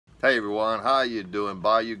Hey everyone, how you doing?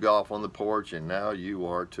 Bayou Golf on the porch, and now you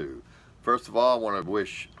are too. First of all, I want to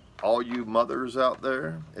wish all you mothers out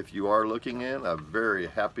there, if you are looking in, a very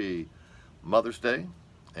happy Mother's Day,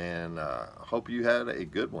 and hope you had a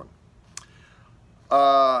good one.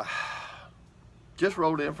 Uh, just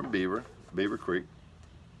rolled in from Beaver Creek,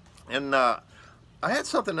 and I had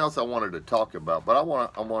something else I wanted to talk about, but I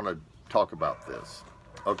want to talk about this.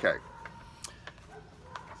 Okay.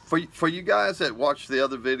 For you guys that watch the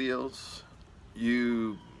other videos,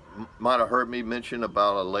 you might have heard me mention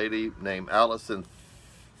about a lady named Allison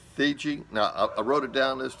Thigi. Now, I wrote it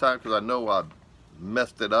down this time because I know I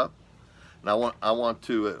messed it up. And I want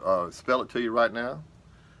to spell it to you right now.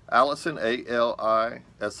 Allison,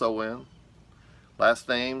 A-L-I-S-O-N. Last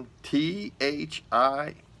name, T-H-I-E-T-J-E.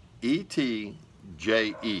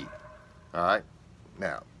 All right?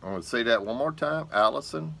 Now, I'm going to say that one more time.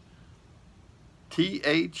 Allison,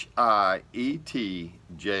 T-H-I-E-T-J-E.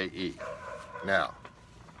 Now,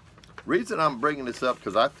 reason I'm bringing this up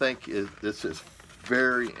because I think this is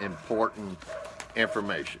very important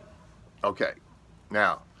information. Okay,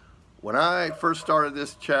 now, when I first started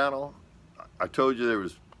this channel, I told you there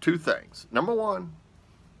was two things. Number one,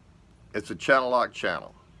 it's a channel lock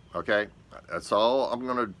channel. Okay, that's all I'm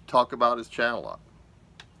going to talk about is channel lock.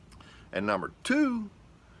 And number two,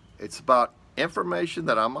 it's about information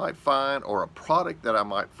that I might find or a product that I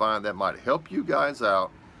might find that might help you guys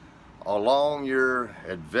out along your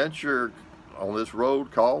adventure on this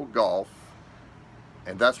road called golf,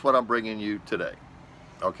 and that's what I'm bringing you today.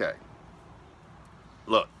 Okay,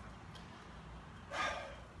 look,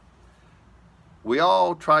 we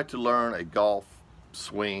all try to learn a golf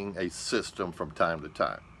swing, a system from time to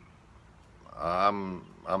time. I'm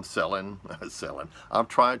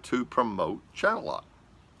trying to promote channel lock.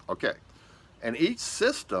 Okay. And each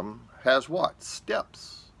system has what?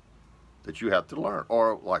 Steps that you have to learn,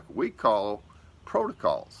 or like we call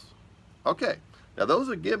protocols. Okay, now those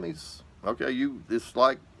are gimmies. Okay, it's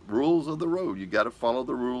like rules of the road. You got to follow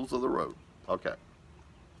the rules of the road. Okay.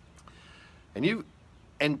 And you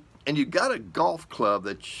got a golf club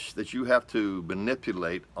that you have to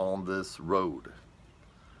manipulate on this road.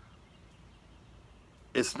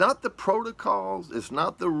 It's not the protocols, it's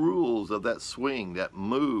not the rules of that swing that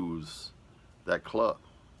moves that club.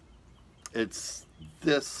 It's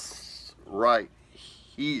this right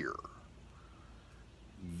here.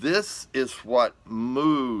 This is what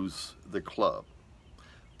moves the club.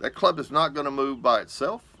 That club is not going to move by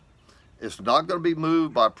itself. It's not going to be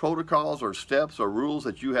moved by protocols or steps or rules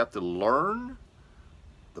that you have to learn.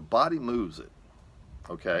 The body moves it.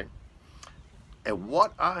 Okay? And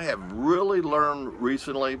what I have really learned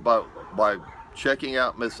recently by checking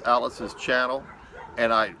out Miss Alice's channel,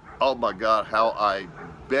 and oh my God, how I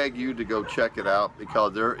beg you to go check it out,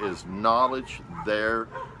 because there is knowledge there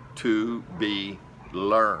to be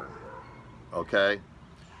learned, okay?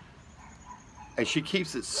 And she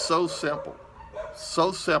keeps it so simple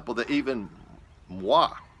that even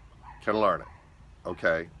moi can learn it,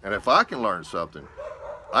 okay? And if I can learn something,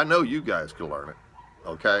 I know you guys can learn it,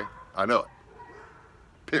 okay? I know it,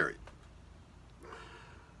 period.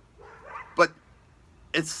 But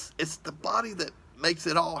it's the body that makes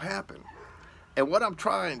it all happen. And what I'm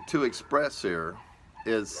trying to express here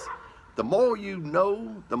is the more you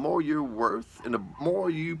know, the more you're worth, and the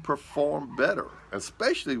more you perform better,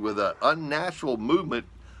 especially with an unnatural movement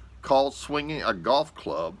called swinging a golf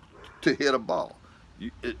club to hit a ball.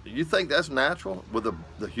 You think that's natural with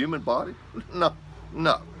the human body? No,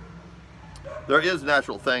 no. There is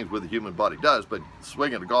natural things with the human body does, but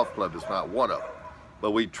swinging a golf club is not one of them.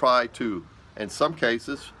 But we try to, in some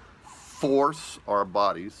cases, force our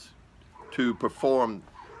bodies to perform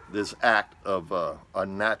this act of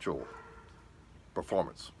unnatural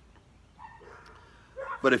performance.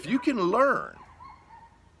 But if you can learn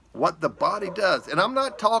what the body does, and I'm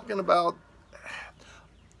not talking about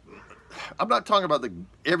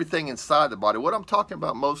everything inside the body. What I'm talking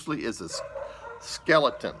about mostly is a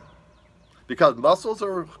skeleton, because muscles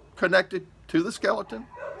are connected to the skeleton,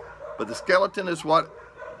 but the skeleton is what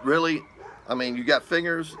really, I mean, you got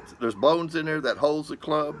fingers, there's bones in there that holds the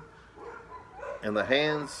club, and the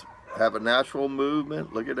hands have a natural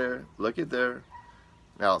movement. Look at there, look at there.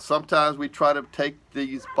 Now, sometimes we try to take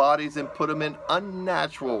these bodies and put them in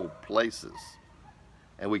unnatural places,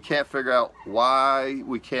 and we can't figure out why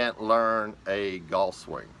we can't learn a golf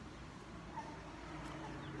swing.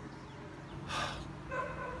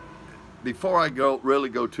 Before I really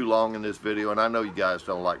go too long in this video, and I know you guys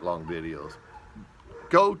don't like long videos,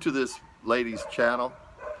 go to this lady's channel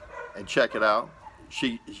and check it out.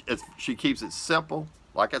 She keeps it simple.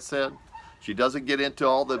 Like I said, she doesn't get into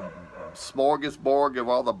all the smorgasbord of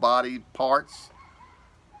all the body parts.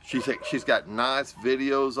 She's got nice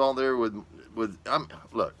videos on there with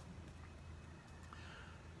look.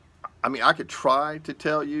 I mean, I could try to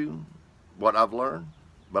tell you what I've learned,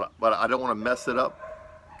 but I don't want to mess it up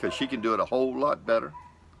because she can do it a whole lot better.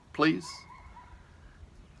 Please.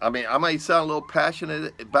 I mean, I may sound a little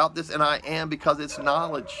passionate about this, and I am, because it's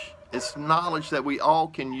knowledge. It's knowledge that we all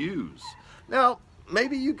can use. Now,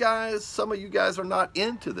 maybe you guys, some of you guys are not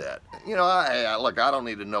into that. You know, look, I don't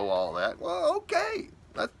need to know all that. Well, okay.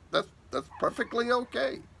 That's perfectly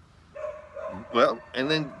okay. Well, and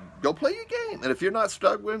then go play your game. And if you're not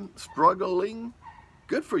struggling,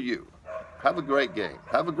 good for you. Have a great game.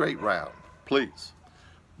 Have a great round, please.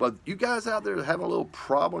 But you guys out there having a little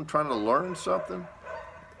problem trying to learn something,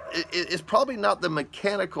 it's probably not the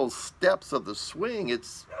mechanical steps of the swing.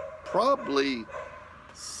 It's probably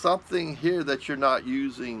something here that you're not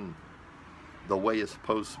using the way it's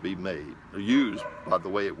supposed to be made, or used by the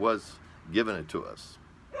way it was given it to us.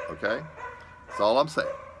 Okay? That's all I'm saying.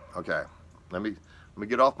 Okay. Let me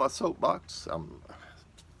get off my soapbox.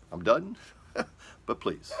 I'm done. But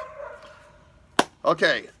please.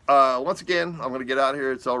 Okay. Once again, I'm going to get out of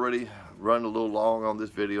here. It's already run a little long on this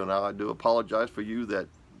video now. I do apologize for you that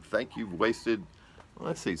think you've wasted,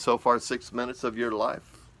 let's see, so far 6 minutes of your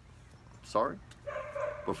life. Sorry.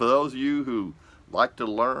 But for those of you who like to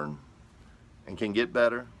learn and can get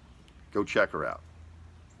better, go check her out.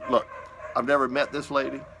 Look, I've never met this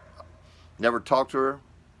lady. Never talked to her.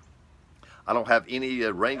 I don't have any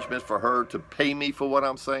arrangements for her to pay me for what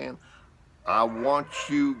I'm saying. I want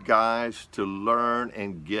you guys to learn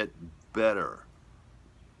and get better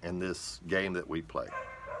in this game that we play.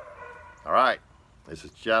 All right. This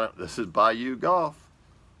is Bayou Golf.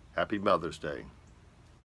 Happy Mother's Day.